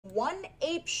one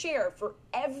Ape share for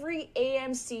every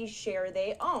AMC share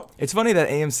they own. It's funny that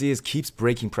AMC keeps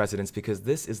breaking precedents because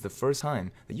this is the first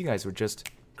time that you guys were just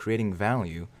creating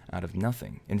value out of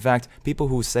nothing. In fact, people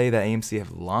who say that AMC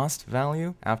have lost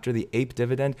value after the Ape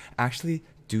dividend actually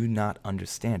do not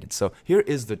understand it. So here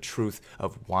is the truth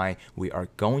of why we are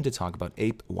going to talk about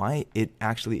Ape, why it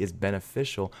actually is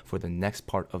beneficial for the next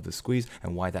part of the squeeze,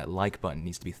 and why that like button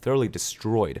needs to be thoroughly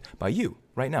destroyed by you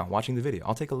right now watching the video.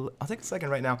 I'll take a second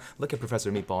right now, look at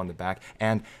Professor Meatball in the back,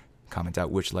 and comment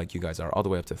out which like you guys are, all the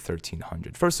way up to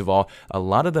 1,300. First of all, a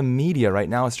lot of the media right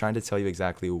now is trying to tell you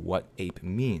exactly what Ape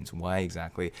means. Why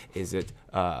exactly is it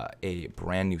a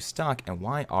brand new stock, and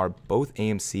why are both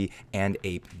AMC and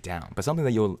Ape down? But something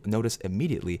that you'll notice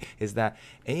immediately is that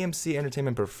AMC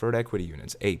Entertainment Preferred Equity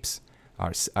Units, APEs,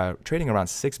 are trading around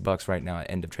 $6 right now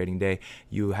at end of trading day.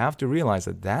 You have to realize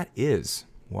that that is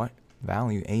what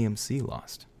value AMC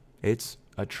lost. It's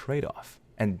a trade-off.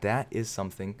 And that is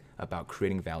something about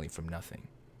creating value from nothing.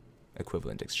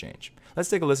 Equivalent exchange. Let's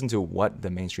take a listen to what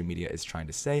the mainstream media is trying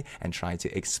to say and try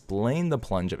to explain the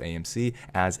plunge of AMC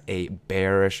as a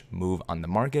bearish move on the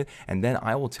market. And then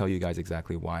I will tell you guys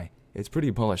exactly why it's pretty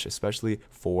bullish, especially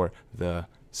for the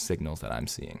signals that I'm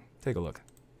seeing. Take a look.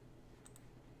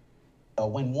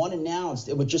 When one announced,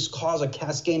 it would just cause a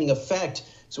cascading effect.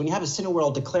 So when you have a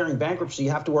Cineworld declaring bankruptcy,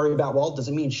 you have to worry about, well, does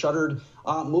it mean shuttered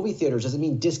movie theaters? Does it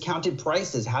mean discounted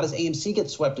prices? How does AMC get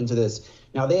swept into this?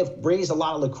 Now, they have raised a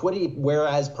lot of liquidity,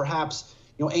 whereas perhaps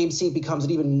AMC becomes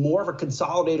an even more of a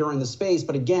consolidator in the space.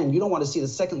 But again, you don't want to see the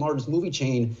second largest movie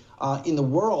chain in the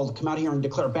world come out here and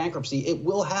declare bankruptcy. It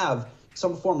will have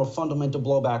some form of fundamental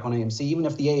blowback on AMC, even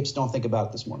if the apes don't think about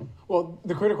it this morning. Well,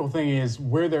 the critical thing is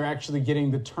where they're actually getting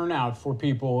the turnout for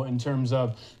people in terms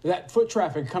of that foot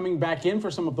traffic coming back in for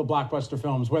some of the blockbuster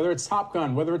films, whether it's Top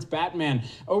Gun, whether it's Batman.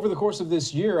 Over the course of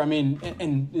this year, I mean,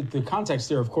 and the context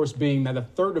here, of course, being that a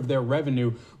third of their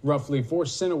revenue, roughly, for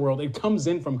Cineworld, it comes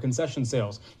in from concession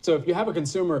sales. So if you have a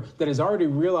consumer that is already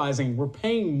realizing we're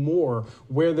paying more,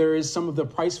 where there is some of the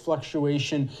price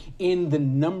fluctuation in the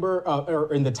number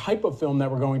or in the type of film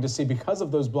that we're going to see because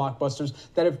of those blockbusters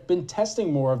that have been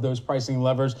testing more of those pricing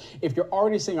levers. If you're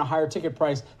already seeing a higher ticket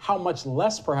price, how much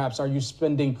less perhaps are you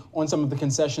spending on some of the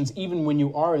concessions even when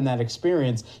you are in that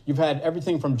experience? You've had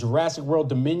everything from Jurassic World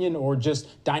Dominion or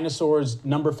just Dinosaurs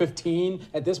number 15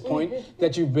 at this point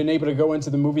that you've been able to go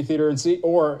into the movie theater and see,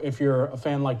 or if you're a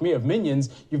fan like me of Minions,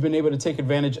 you've been able to take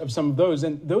advantage of some of those,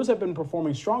 and those have been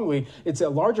performing strongly. It's a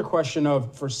larger question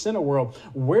of, for Cineworld,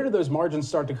 where do those margins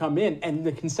start to come in? And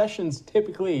the concessions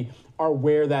typically are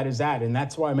where that is at, and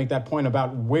that's why I make that point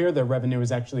about where the revenue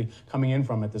is actually coming in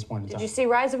from at this point in time. Did you see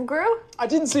Rise of Gru? I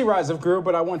didn't see Rise of Gru,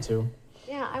 but I want to.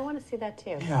 Yeah, I want to see that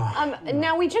too. Yeah.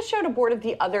 Now, we just showed a board of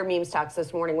the other meme stocks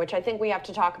this morning, which I think we have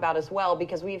to talk about as well,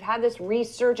 because we've had this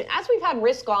resurgence, as we've had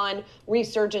risk-on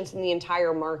resurgence in the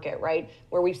entire market, right,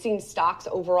 where we've seen stocks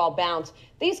overall bounce.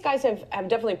 These guys have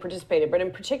definitely participated, but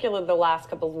in particular the last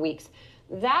couple of weeks.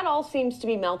 That all seems to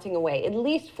be melting away, at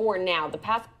least for now. The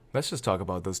past. Let's just talk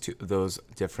about those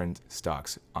different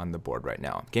stocks on the board right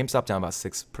now. GameStop down about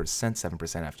 6%,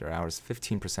 7% after hours,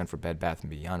 15% for Bed Bath &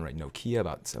 Beyond, right? Nokia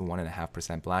about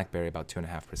 1.5%, BlackBerry about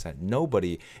 2.5%.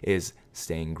 Nobody is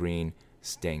staying green,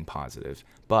 staying positive.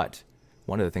 But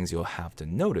one of the things you'll have to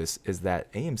notice is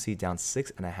that AMC down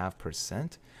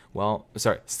 6.5%. Well,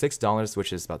 sorry, $6,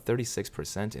 which is about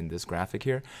 36% in this graphic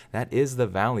here. That is the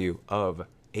value of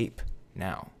Ape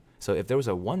now. So if there was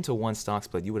a one-to-one stock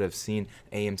split, you would have seen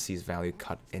AMC's value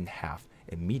cut in half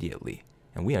immediately.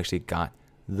 And we actually got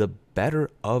the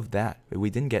better of that. We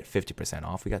didn't get 50%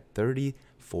 off. We got 30,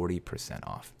 40%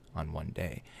 off on one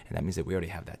day. And that means that we already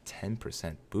have that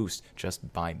 10% boost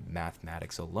just by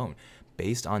mathematics alone.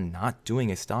 Based on not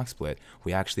doing a stock split,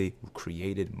 we actually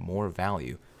created more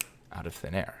value out of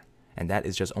thin air. And that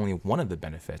is just only one of the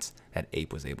benefits that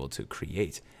Ape was able to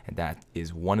create. And that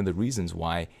is one of the reasons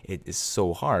why it is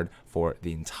so hard for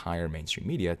the entire mainstream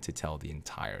media to tell the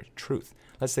entire truth.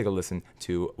 Let's take a listen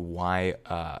to why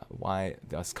a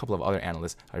couple of other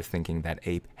analysts are thinking that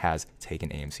Ape has taken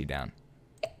AMC down.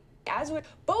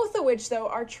 Both of which, though,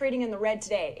 are trading in the red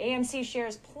today. AMC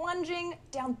shares plunging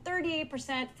down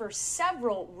 38% for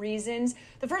several reasons.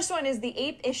 The first one is the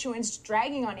Ape issuance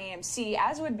dragging on AMC,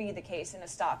 as would be the case in a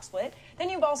stock split. Then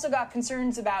you've also got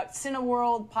concerns about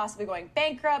Cineworld possibly going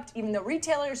bankrupt, even though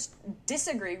retailers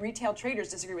disagree, retail traders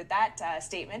disagree with that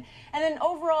statement. And then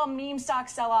overall meme stock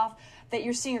sell-off that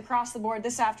you're seeing across the board.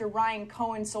 This after Ryan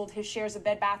Cohen sold his shares of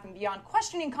Bed Bath & Beyond,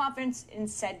 questioning confidence in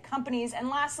said companies. And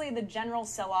lastly, the general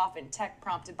sell-off in tech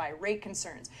prompted by by rate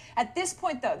concerns. At this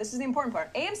point, though, this is the important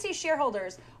part, AMC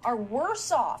shareholders are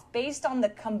worse off based on the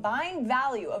combined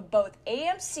value of both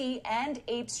AMC and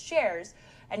APE's shares.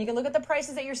 And you can look at the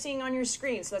prices that you're seeing on your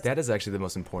screen. So that is actually the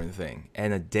most important thing.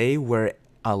 And a day where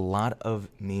a lot of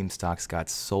meme stocks got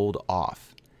sold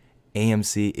off,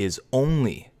 AMC is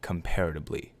only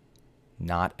comparatively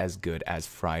not as good as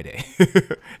Friday.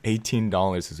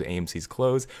 $18 is AMC's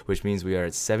close, which means we are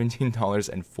at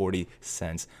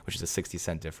 $17.40, which is a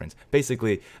 60-cent difference.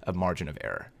 Basically, a margin of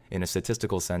error. In a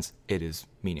statistical sense, it is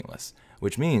meaningless,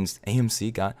 which means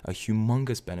AMC got a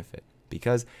humongous benefit.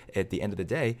 Because at the end of the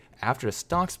day, after a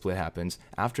stock split happens,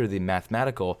 after the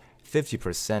mathematical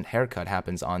 50% haircut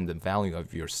happens on the value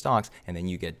of your stocks, and then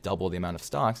you get double the amount of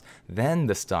stocks, then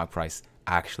the stock price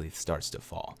actually starts to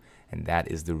fall. And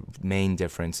that is the main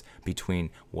difference between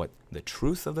what the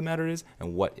truth of the matter is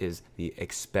and what is the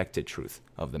expected truth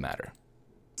of the matter.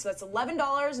 So that's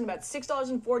 $11 and about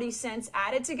 $6.40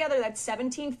 added together. That's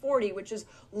 $17.40, which is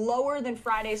lower than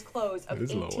Friday's close of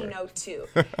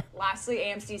 $18.02. Lastly,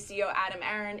 AMC CEO Adam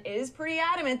Aron is pretty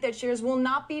adamant that shares will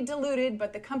not be diluted,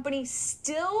 but the company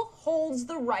still holds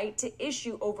the right to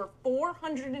issue over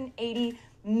 480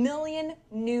 million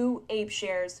new APE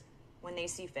shares when they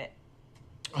see fit.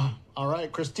 All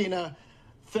right, Christina,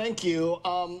 thank you.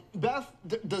 Beth,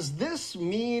 does this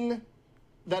mean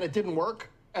that it didn't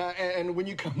work? And when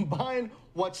you combine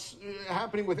what's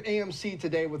happening with AMC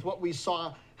today with what we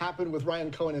saw happen with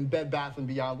Ryan Cohen and Bed Bath &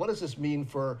 Beyond, what does this mean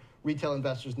for retail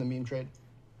investors in the meme trade?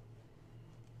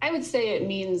 I would say it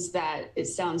means that it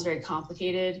sounds very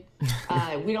complicated.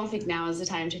 We don't think now is the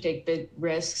time to take big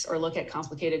risks or look at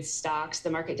complicated stocks. The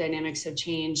market dynamics have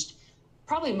changed.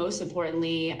 Probably most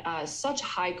importantly, such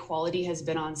high quality has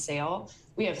been on sale.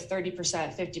 We have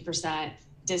 30%, 50%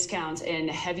 discounts in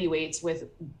heavyweights with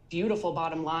beautiful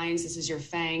bottom lines. This is your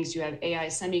FANGs. You have AI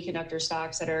semiconductor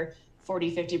stocks that are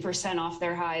 40, 50% off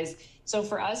their highs. So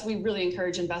for us, we really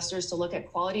encourage investors to look at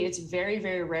quality. It's very,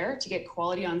 very rare to get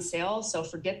quality on sale. So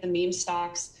forget the meme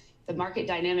stocks. The market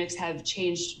dynamics have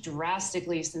changed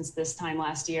drastically since this time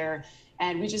last year.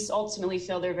 And we just ultimately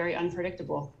feel they're very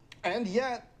unpredictable. And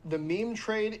yet the meme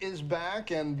trade is back,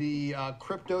 and the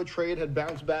crypto trade had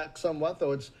bounced back somewhat,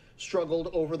 though it's struggled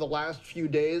over the last few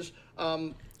days.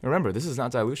 Remember, this is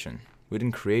not dilution. We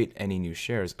didn't create any new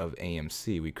shares of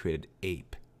AMC. We created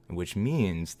APE, which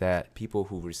means that people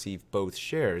who received both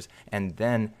shares and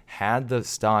then had the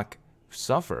stock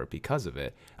suffer because of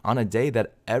it, on a day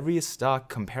that every stock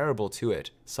comparable to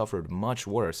it suffered much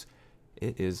worse,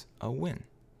 it is a win.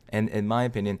 And in my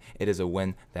opinion, it is a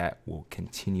win that will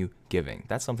continue giving.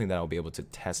 That's something that I'll be able to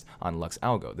test on Lux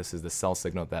Algo. This is the sell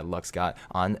signal that Lux got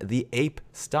on the APE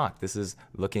stock. This is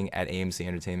looking at AMC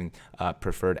Entertainment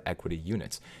preferred equity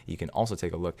units. You can also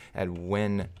take a look at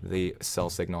when the sell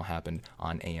signal happened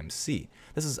on AMC.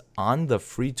 This is on the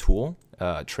free tool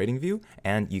TradingView,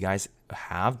 and you guys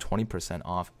have 20%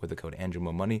 off with the code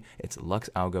AndrewMoMoney. It's Lux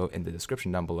Algo in the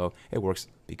description down below. It works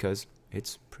because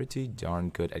it's pretty darn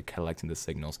good at collecting the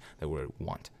signals that we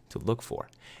want to look for.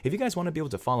 If you guys want to be able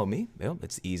to follow me, well,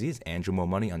 it's easy. It's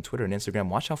AndrewMoMoney on Twitter and Instagram.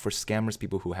 Watch out for scammers,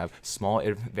 people who have small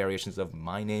variations of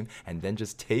my name and then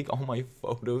just take all my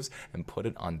photos and put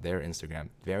it on their Instagram.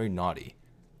 Very naughty.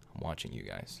 I'm watching you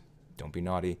guys. Don't be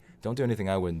naughty. Don't do anything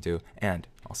I wouldn't do. And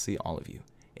I'll see all of you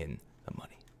in the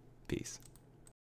money. Peace.